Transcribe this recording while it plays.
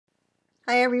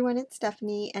Hi everyone, it's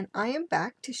Stephanie, and I am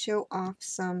back to show off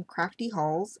some crafty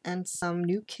hauls and some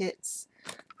new kits,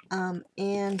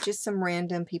 and just some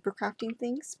random paper crafting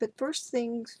things. But first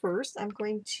things first, I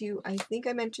think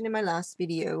I mentioned in my last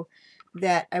video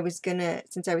that I was gonna,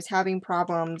 since I was having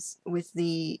problems with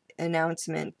the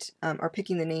announcement, or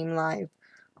picking the name live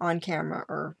on camera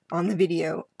or on the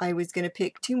video, I was gonna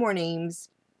pick 2 more names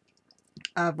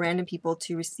of random people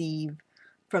to receive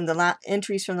from the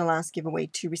entries from the last giveaway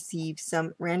to receive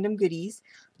some random goodies,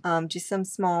 just some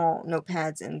small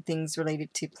notepads and things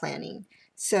related to planning.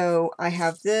 So I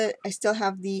still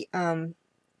have the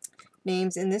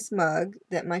names in this mug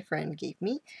that my friend gave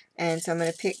me, and so I'm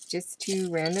going to pick just 2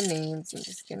 random names. I'm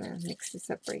just going to mix this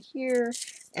up right here,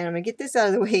 and I'm going to get this out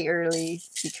of the way early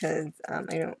because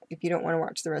if you don't want to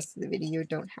watch the rest of the video, you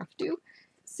don't have to.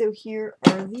 So here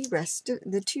are the rest of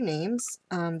the 2 names.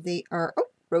 They are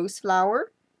Roseflower,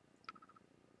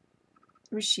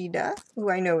 Rashida, who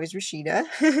I know is Rashida.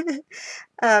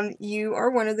 You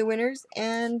are one of the winners,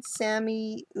 and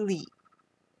Sammy Lee.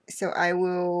 So I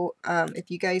will, if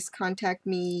you guys contact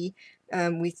me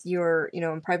with your,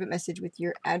 in private message with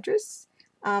your address,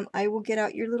 I will get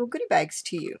out your little goodie bags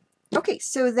to you. Okay,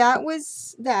 so that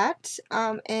was that,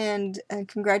 and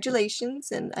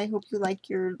congratulations, and I hope you like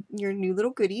your new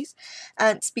little goodies.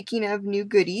 Speaking of new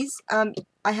goodies,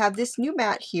 I have this new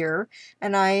mat here,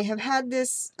 and I have had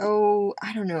this,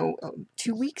 I don't know,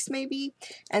 2 weeks maybe,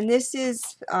 and this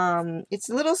is, it's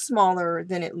a little smaller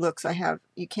than it looks.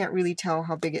 You can't really tell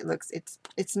how big it looks.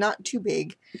 It's not too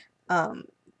big, and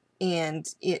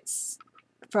it's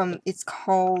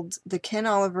called the Ken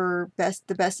Oliver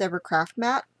the Best Ever Craft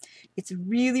Mat. It's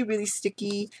really, really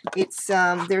sticky. It's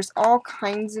there's all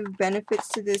kinds of benefits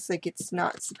to this. Like, it's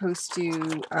not supposed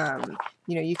to,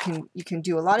 you can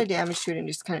do a lot of damage to it and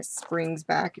just kind of springs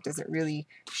back. It doesn't really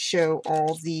show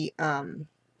all the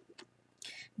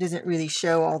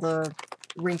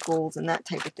wrinkles and that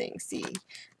type of thing. See,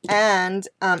 and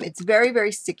it's very,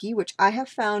 very sticky, which I have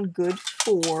found good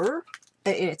for.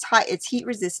 It's heat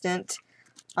resistant.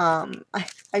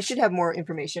 I should have more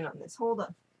information on this. Hold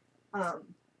on.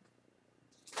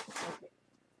 Okay.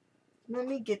 Let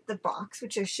me get the box,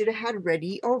 which I should have had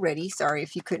ready already. Sorry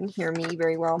if you couldn't hear me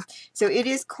very well. So it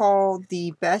is called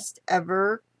the Best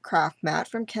Ever Craft Mat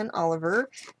from Ken Oliver,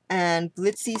 and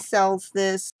Blitzy sells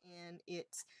this, and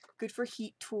it's good for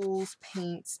heat tools,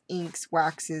 paints, inks,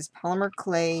 waxes, polymer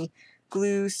clay,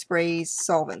 glue, sprays,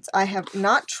 solvents. I have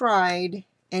not tried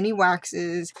any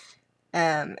waxes,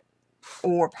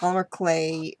 or polymer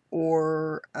clay,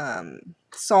 or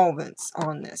solvents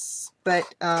on this, but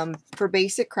for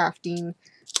basic crafting,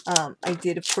 I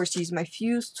did of course use my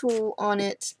fuse tool on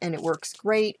it, and it works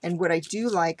great. And what I do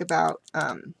like about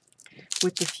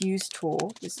with the fuse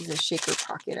tool, this is a shaker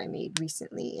pocket I made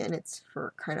recently, and it's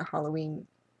for kind of Halloween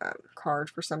card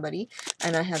for somebody,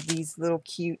 and I have these little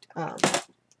cute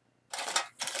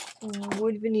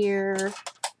wood veneer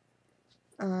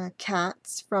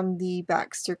cats from the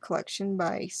Baxter collection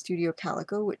by Studio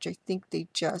Calico, which I think they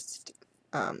just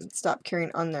stopped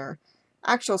carrying on their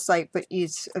actual site, but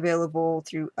is available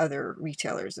through other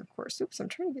retailers, of course. Oops, I'm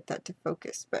trying to get that to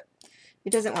focus, but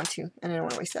it doesn't want to, and I don't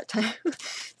want to waste that time.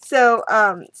 So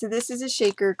this is a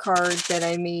shaker card that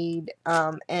I made,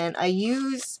 and I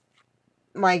use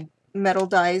my metal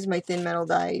dies, my thin metal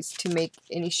dies, to make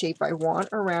any shape I want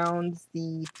around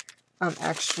the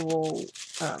actual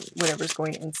whatever's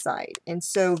going inside. And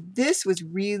so this was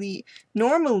really,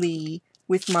 normally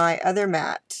with my other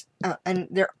mat,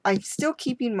 I'm still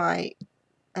keeping my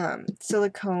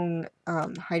silicone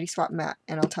Heidi Swap mat,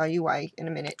 and I'll tell you why in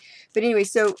a minute. But anyway,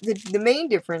 so the main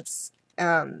difference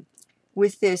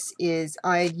with this is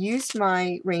I used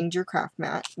my Ranger craft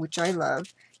mat, which I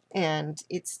love, and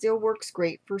it still works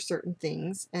great for certain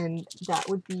things, and that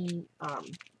would be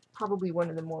probably one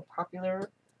of the more popular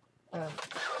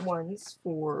ones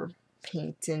for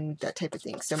paint and that type of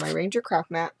thing. So my Ranger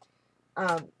craft mat,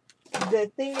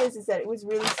 the thing is that it was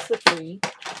really slippery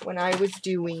when I was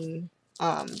doing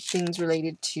things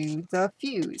related to the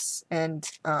fuse, and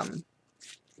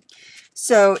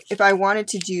so if I wanted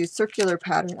to do circular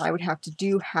pattern, I would have to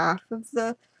do half of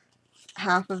the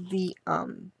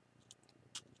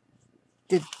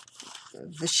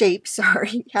shape,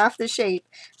 sorry, half the shape,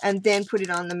 and then put it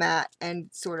on the mat and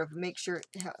sort of make sure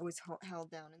it was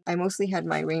held down. I mostly had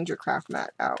my Ranger craft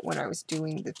mat out when I was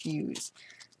doing the fuse.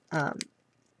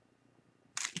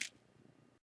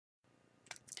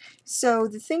 So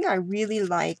the thing I really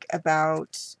like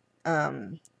about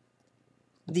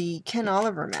the Ken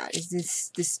Oliver mat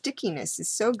is the stickiness is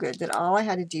so good that all I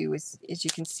had to do is, as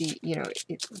you can see, you know,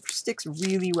 it sticks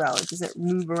really well. It doesn't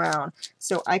move around.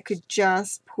 So I could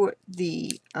just put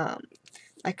the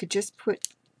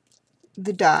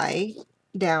die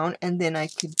down, and then I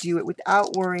could do it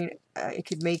without worrying. I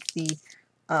could make the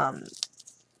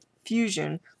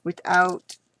fusion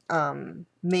without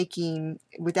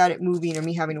without it moving or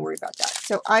me having to worry about that.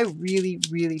 So I really,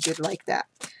 really did like that.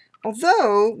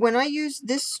 Although, when I use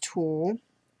this tool,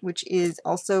 which is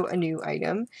also a new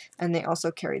item, and they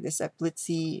also carry this at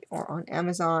Blitsy or on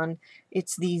Amazon,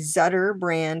 it's the Zutter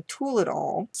brand Tool It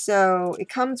All. So it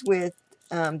comes with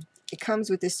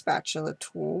this spatula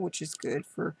tool, which is good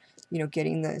for, you know,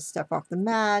 getting the stuff off the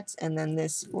mat, and then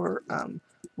this for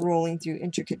rolling through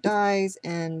intricate dies,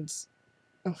 and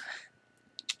oh,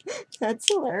 that's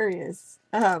hilarious.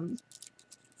 I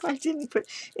didn't put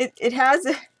it. It has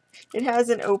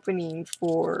an opening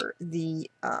for the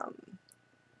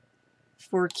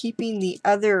for keeping the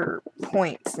other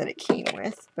points that it came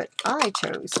with, but I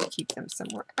chose to keep them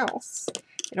somewhere else.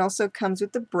 It also comes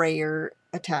with the brayer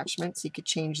attachment, so you could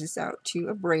change this out to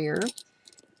a brayer,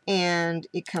 and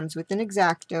it comes with an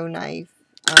X-Acto knife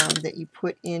that you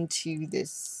put into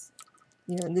this.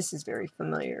 You know, and this is very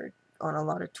familiar on a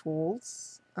lot of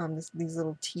tools. These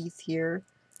little teeth here,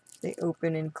 they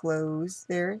open and close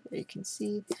there, you can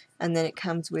see, and then it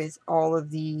comes with all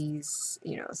of these,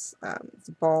 you know,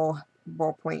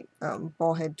 ballpoint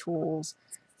ball head tools,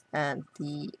 and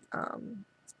the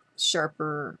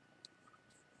sharper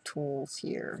tools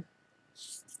here,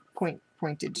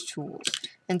 pointed tools.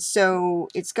 And so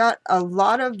it's got a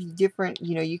lot of different,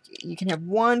 you know, you can have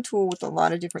one tool with a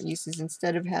lot of different uses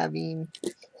instead of having,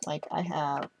 like I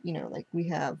have, you know, like we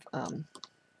have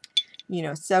you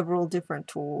know, several different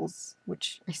tools,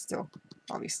 which I still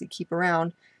obviously keep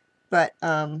around, but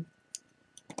you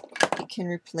can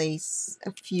replace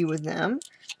a few of them.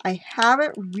 I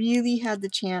haven't really had the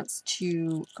chance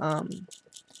to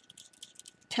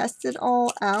test it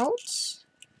all out,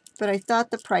 but I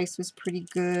thought the price was pretty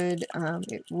good.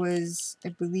 It was, I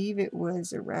believe it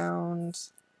was around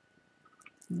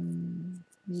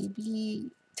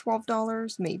maybe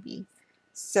 $12, maybe.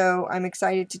 So I'm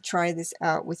excited to try this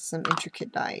out with some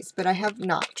intricate dies, but I have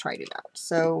not tried it out.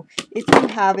 So if you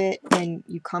have it and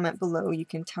you comment below, you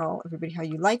can tell everybody how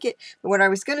you like it. But what I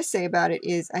was going to say about it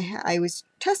is I was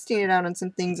testing it out on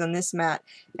some things on this mat,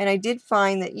 and I did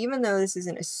find that even though this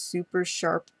isn't a super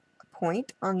sharp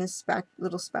point on this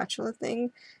little spatula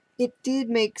thing, it did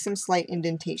make some slight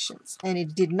indentations, and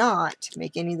it did not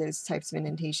make any of those types of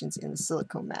indentations in the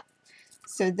silicone mat.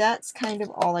 So that's kind of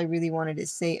all I really wanted to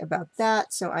say about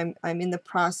that. So I'm in the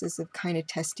process of kind of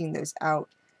testing those out,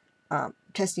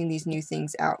 testing these new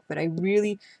things out. But I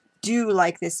really do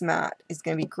like this mat. It's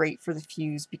going to be great for the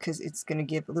fuse because it's going to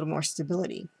give a little more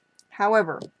stability.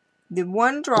 However, the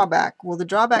one drawback, well, the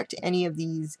drawback to any of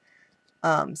these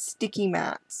sticky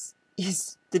mats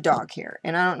is the dog hair.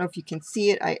 And I don't know if you can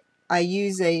see it. I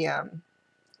use a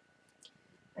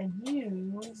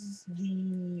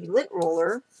the lint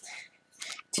roller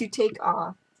to take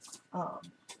off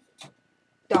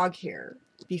dog hair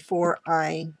before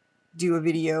I do a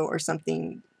video or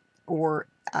something, or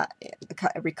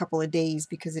every couple of days,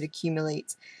 because it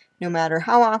accumulates no matter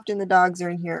how often the dogs are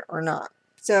in here or not.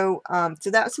 So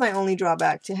so that's my only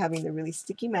drawback to having the really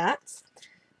sticky mats.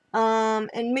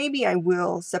 And maybe I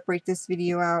will separate this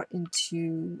video out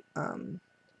into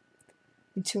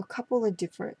a couple of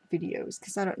different videos,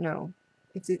 because I don't know.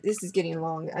 This is getting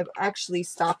long. I've actually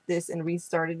stopped this and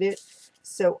restarted it,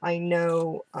 so I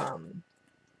know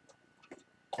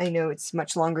it's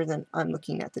much longer than I'm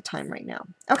looking at the time right now.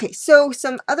 Okay, so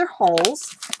some other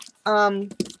hauls.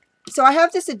 So I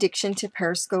have this addiction to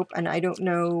Periscope, and I don't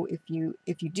know if you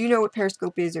do know what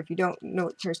Periscope is, or if you don't know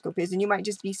what Periscope is, and you might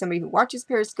just be somebody who watches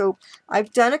Periscope.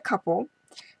 I've done a couple.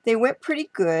 They went pretty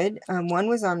good. One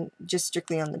was on just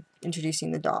strictly on the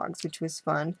introducing the dogs, which was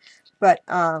fun. But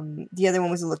the other one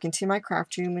was a look into my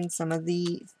craft room and some of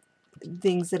the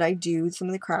things that I do, some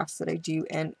of the crafts that I do,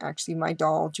 and actually my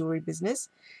doll jewelry business.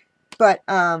 But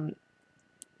so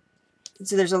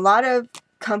there's a lot of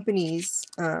companies,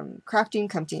 crafting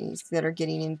companies, that are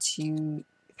getting into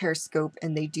Periscope,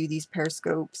 and they do these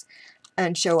Periscopes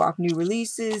and show off new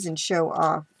releases and show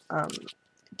off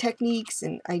techniques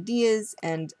and ideas,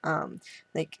 and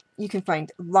like you can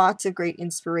find lots of great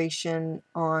inspiration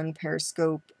on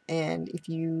Periscope. And if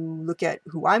you look at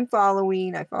who I'm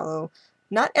following, I follow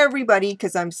not everybody,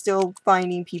 because I'm still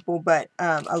finding people, but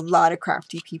a lot of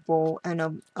crafty people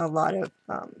and a lot of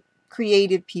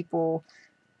creative people.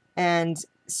 And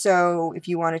So if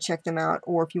you want to check them out,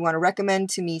 or if you want to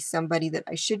recommend to me somebody that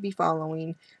I should be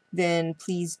following, then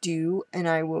please do, and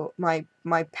I will. My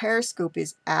Periscope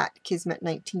is at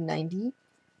Kismet1990,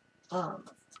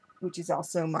 which is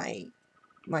also my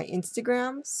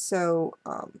Instagram. So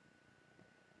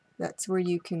that's where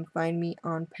you can find me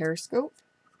on Periscope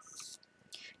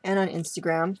and on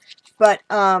Instagram. But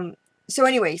so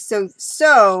anyway, so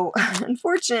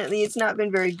unfortunately, it's not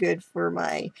been very good for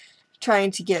my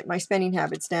trying to get my spending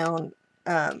habits down,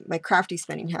 my crafty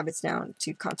spending habits down,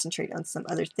 to concentrate on some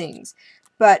other things.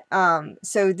 But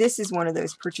so this is one of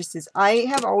those purchases. I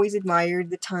have always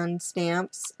admired the ton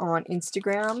stamps on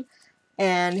Instagram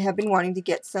and have been wanting to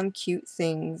get some cute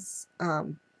things.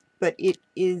 But it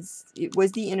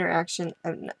was the interaction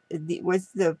of, it was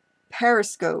the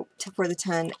Periscope for the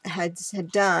ton had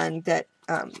done that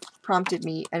prompted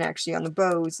me, and actually on the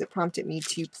bows, that prompted me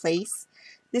to place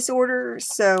this order.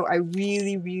 So I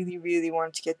really, really, really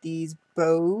wanted to get these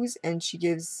bows, and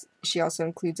she also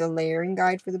includes a layering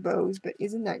guide for the bows. But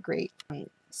isn't that great?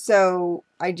 So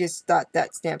I just thought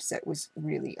that stamp set was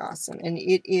really awesome, and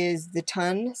it is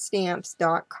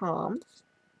thetonstamps.com.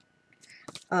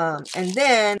 And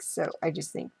then, so I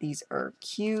just think these are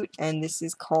cute, and this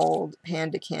is called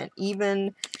Panda Can't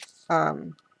Even,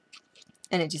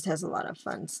 and it just has a lot of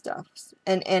fun stuff.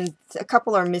 And a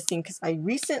couple are missing because I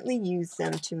recently used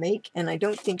them to make, and I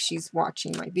don't think she's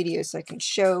watching my video, so I can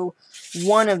show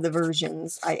one of the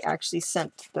versions. I actually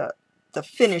sent the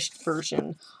finished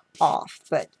version off,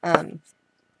 but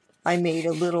I made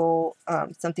a little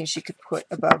something she could put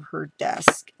above her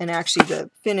desk. And actually the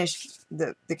finished,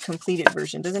 the completed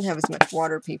version doesn't have as much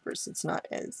waterpaper, so it's not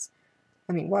as,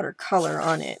 watercolor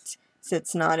on it, so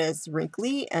it's not as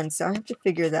wrinkly, and so I have to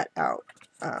figure that out,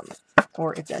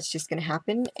 or if that's just going to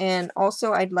happen. And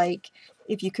also I'd like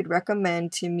if you could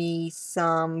recommend to me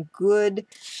some good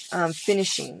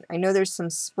finishing. I know there's some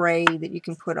spray that you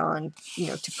can put on,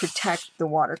 to protect the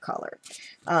watercolor,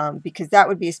 because that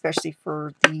would be especially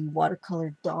for the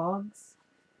watercolor dogs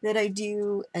that I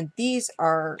do. And these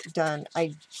are done,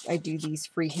 I do these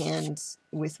freehand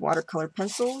with watercolor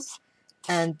pencils,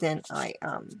 and then I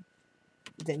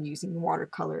then using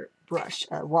watercolor brush,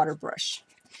 water brush.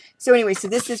 So anyway, so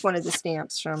this is one of the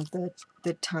stamps from the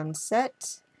ton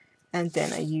set. And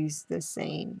then I use the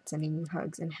same, sending you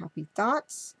hugs and happy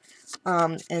thoughts,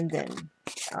 and then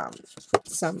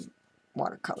some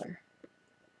watercolor.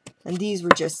 And these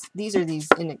were just, these are these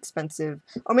inexpensive,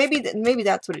 or maybe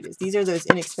that's what it is. These are those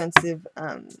inexpensive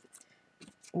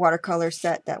watercolor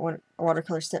set, that one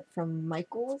watercolor set from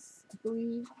Michael's, I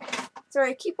believe.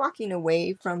 Sorry, I keep walking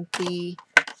away from the,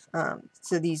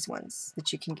 so these ones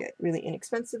that you can get really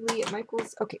inexpensively at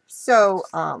Michael's. Okay, so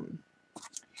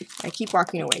I keep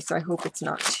walking away, so I hope it's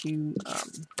not too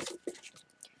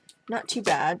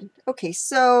bad. Okay,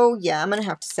 so yeah, I'm gonna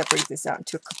have to separate this out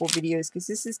into a couple videos because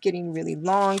this is getting really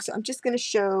long. So I'm just gonna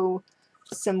show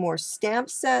some more stamp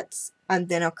sets, and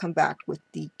then I'll come back with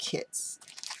the kits,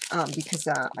 because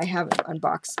I haven't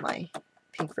unboxed my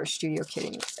Pink Fresh Studio kit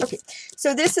anymore. Okay,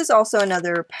 so this is also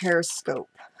another Periscope.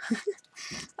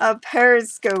 A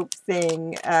Periscope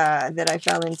thing that I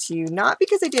fell into, not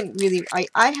because I didn't really, I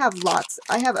have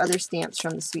other stamps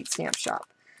from the Sweet Stamp Shop,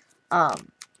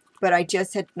 but I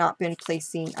just had not been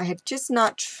placing, I had just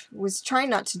not, was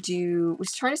trying to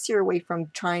steer away from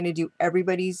trying to do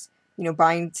everybody's,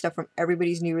 buying stuff from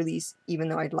everybody's new release, even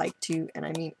though I'd like to, and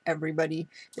I mean everybody.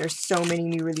 There's so many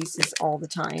new releases all the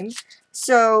time.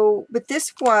 So, but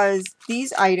these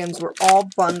items were all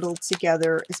bundled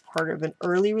together as part of an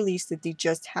early release that they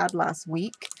just had last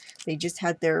week. They just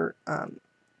had their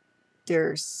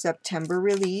September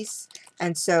release,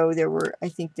 and so there were, I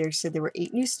think they said there were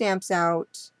 8 new stamps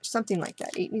out, something like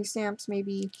that, 8 new stamps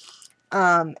maybe,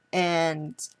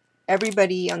 and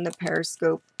everybody on the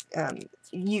Periscope,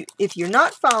 if you're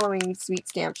not following Sweet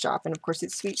Stamp Shop, and of course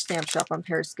it's Sweet Stamp Shop on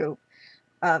Periscope,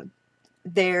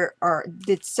 they're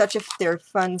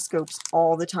fun scopes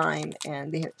all the time,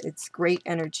 and it's great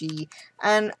energy,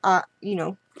 and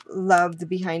love the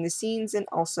behind the scenes, and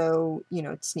also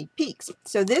sneak peeks.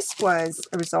 So this was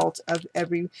a result of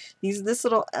this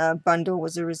little bundle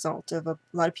was a result of a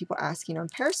lot of people asking on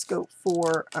Periscope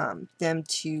for them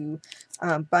to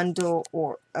bundle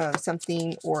or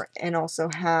something, and also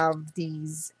have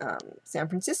these San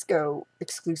Francisco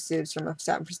exclusives from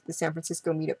the San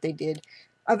Francisco meetup they did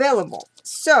available.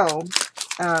 So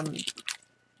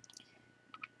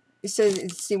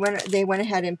see, when they went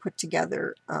ahead and put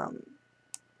together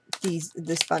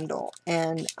this bundle,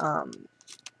 and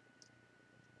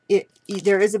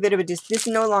there is a bit of a this is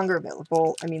no longer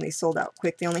available. I mean, they sold out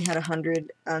quick. They only had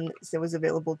 100, so it was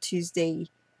available Tuesday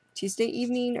Tuesday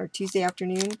evening or Tuesday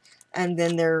afternoon, and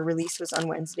then their release was on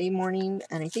Wednesday morning,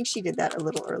 and I think she did that a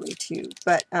little early too.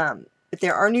 But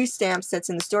there are new stamp sets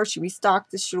in the store. She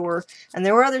restocked the store, and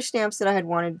there were other stamps that I had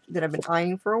wanted that I've been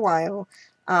eyeing for a while,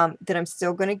 that I'm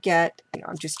still going to get. You know,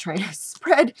 I'm just trying to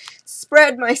spread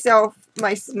myself,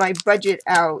 my budget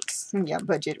out. Yeah,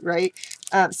 budget, right?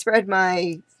 Spread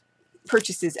my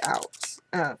purchases out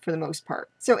for the most part.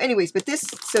 So anyways, but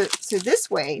so this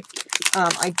way,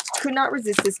 I could not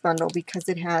resist this bundle because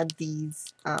it had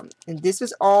these, and this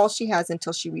was all she has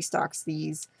until she restocks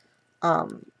these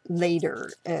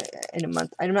later in a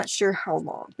month. I'm not sure how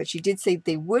long, but she did say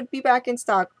they would be back in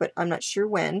stock, but I'm not sure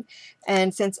when.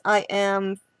 And since I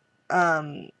am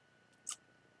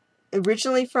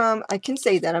originally from, I can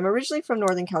say that I'm originally from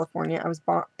Northern California. I was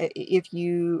born, if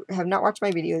you have not watched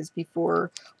my videos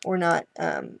before or not,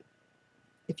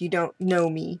 if you don't know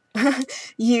me,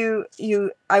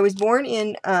 I was born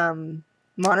in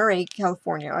Monterey,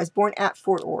 California. I was born at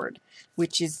Fort Ord,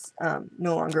 which is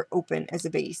no longer open as a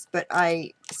base. But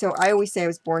so I always say I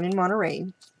was born in Monterey,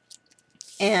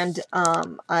 and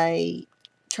I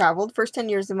traveled first 10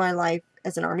 years of my life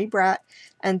as an Army brat,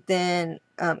 and then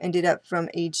ended up from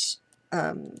age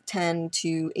 10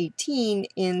 to 18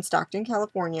 in Stockton,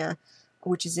 California,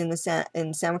 which is in the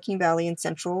San Joaquin Valley in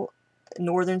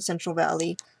northern Central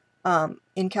Valley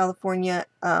in California,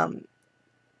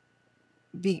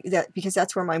 because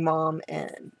that's where my mom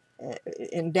and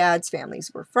dad's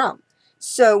families were from.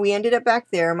 So we ended up back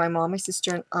there. My mom, my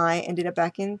sister, and I ended up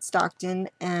back in Stockton,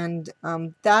 and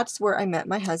that's where I met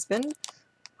my husband,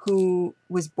 who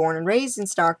was born and raised in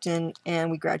Stockton,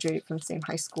 and we graduated from the same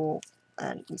high school,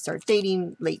 and we started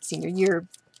dating late senior year,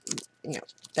 you know,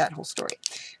 that whole story.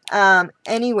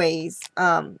 Anyways,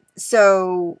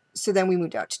 so then we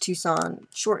moved out to Tucson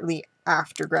shortly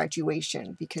after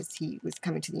graduation because he was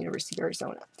coming to the University of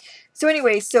Arizona. So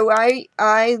anyway, so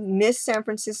I miss San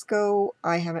Francisco.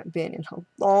 I haven't been in a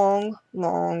long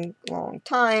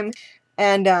time,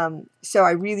 and so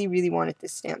I really wanted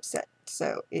this stamp set.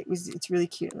 So it's really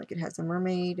cute. Like, it has a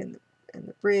mermaid and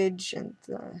the bridge and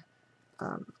the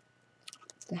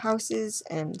houses,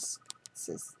 and it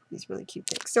says these really cute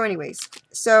things. So anyways,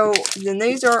 so then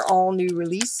these are all new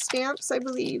release stamps, I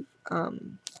believe. I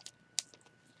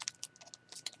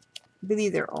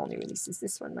believe they're all new releases.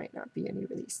 This one might not be a new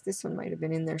release. This one might have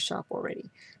been in their shop already.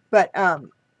 But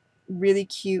really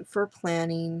cute for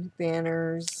planning,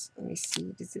 banners. Let me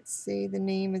see. Does it say the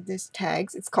name of this?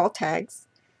 Tags. It's called tags.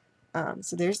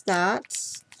 So there's that.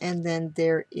 And then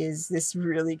there is this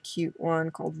really cute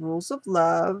one called Rules of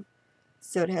Love.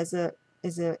 So it has a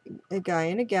guy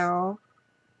and a gal.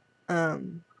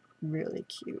 Really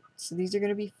cute. So these are going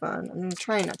to be fun. I'm going to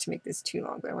try not to make this too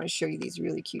long, but I want to show you these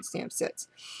really cute stamp sets.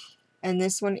 And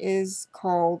this one is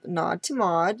called Nod to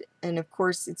Maud, and of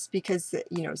course it's because,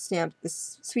 you know, the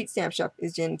Sweet Stamp Shop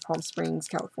is in Palm Springs,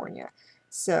 California.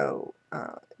 So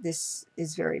this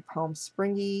is very Palm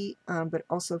Springy, but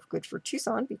also good for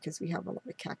Tucson because we have a lot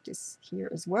of cactus here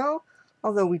as well,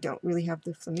 although we don't really have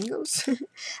the flamingos.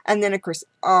 And then of course,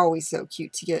 always so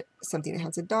cute to get something that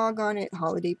has a dog on it,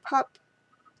 Holiday Pup.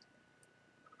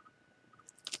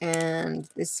 And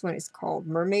this one is called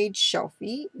Mermaid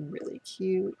Shelfie, really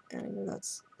cute, and I know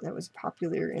that was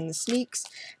popular in the sneaks.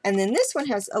 And then this one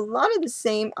has a lot of the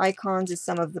same icons as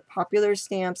some of the popular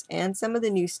stamps and some of the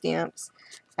new stamps,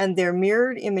 and they're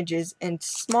mirrored images and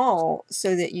small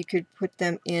so that you could put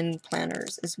them in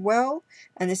planners as well.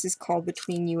 And this is called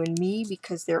Between You and Me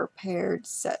because there are paired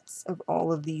sets of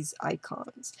all of these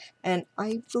icons. And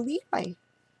I believe I'm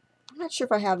not sure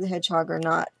if I have the hedgehog or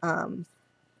not.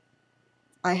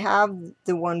 I have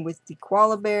the one with the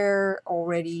koala bear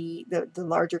already, the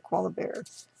larger koala bear.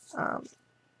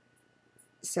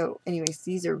 So anyways,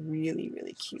 these are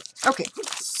really cute. Okay,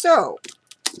 so,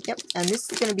 yep, and this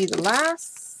is going to be the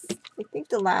last, I think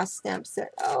the last stamp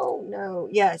set. Oh, no,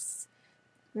 yes.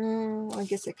 I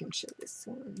guess I can show this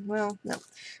one. Well, no.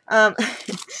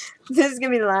 This is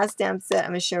going to be the last stamp set I'm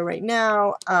going to show right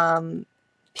now.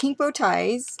 Pink bow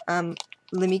ties.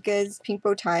 Lamika's Pink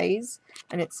Bow Ties,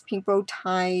 and it's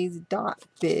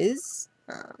pinkbowties.biz.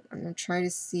 I'm going to try to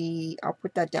see, I'll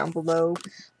put that down below.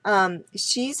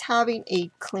 She's having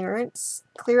a clear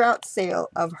out sale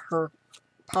of her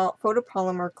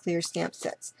photopolymer clear stamp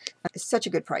sets. It's such a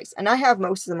good price, and I have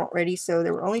most of them already, so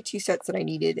there were only 2 sets that I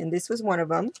needed, and this was one of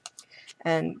them.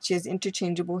 And she has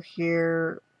interchangeable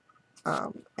here,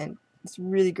 and it's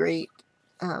really great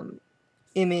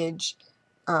image.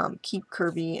 Keep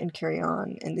curvy and carry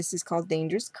on, and this is called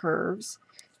Dangerous Curves.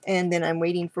 And then I'm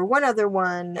waiting for one other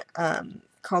one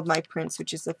called My Prince,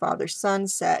 which is the father-son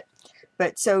set,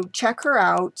 But so check her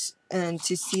out and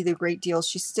to see the great deals.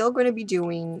 She's still going to be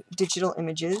doing digital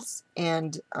images,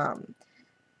 and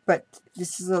but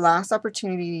this is the last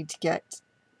opportunity to get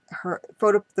her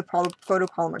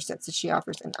photopolymer sets that she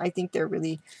offers, and I think they're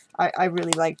really, I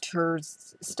really liked her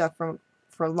stuff for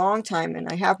a long time, and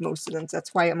I have most of them, so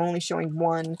that's why I'm only showing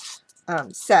one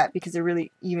set, because they're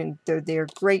really, even though they're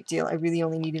a great deal, I really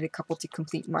only needed a couple to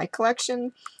complete my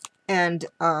collection. And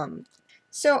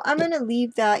so I'm going to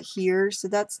leave that here. So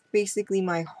that's basically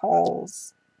my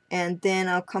hauls. And then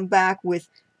I'll come back with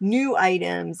new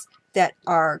items that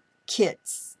are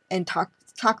kits and talk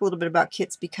a little bit about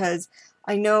kits, because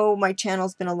I know my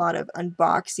channel's been a lot of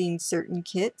unboxing certain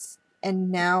kits,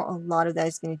 and now a lot of that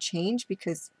is going to change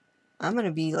because I'm going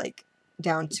to be like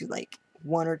down to like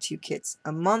 1 or 2 kits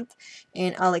a month,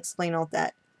 and I'll explain all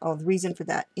the reason for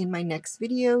that in my next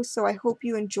video. So I hope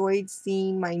you enjoyed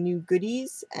seeing my new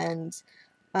goodies, and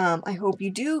I hope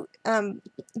you do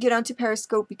get onto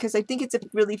Periscope, because I think it's a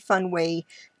really fun way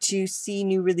to see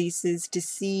new releases, to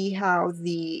see how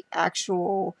the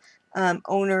actual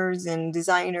owners and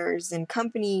designers and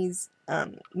companies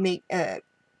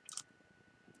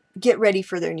get ready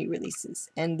for their new releases,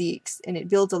 and it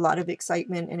builds a lot of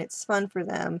excitement, and it's fun for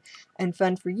them and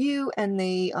fun for you, and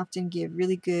they often give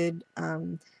really good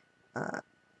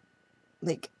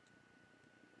like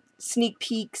sneak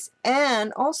peeks,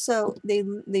 and also they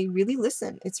really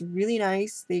listen. It's really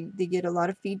nice. They get a lot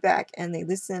of feedback, and they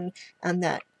listen, and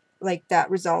that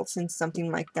results in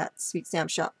something like that Sweet Stamp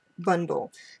Shop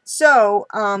bundle. So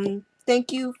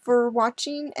thank you for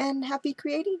watching, and happy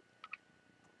creating.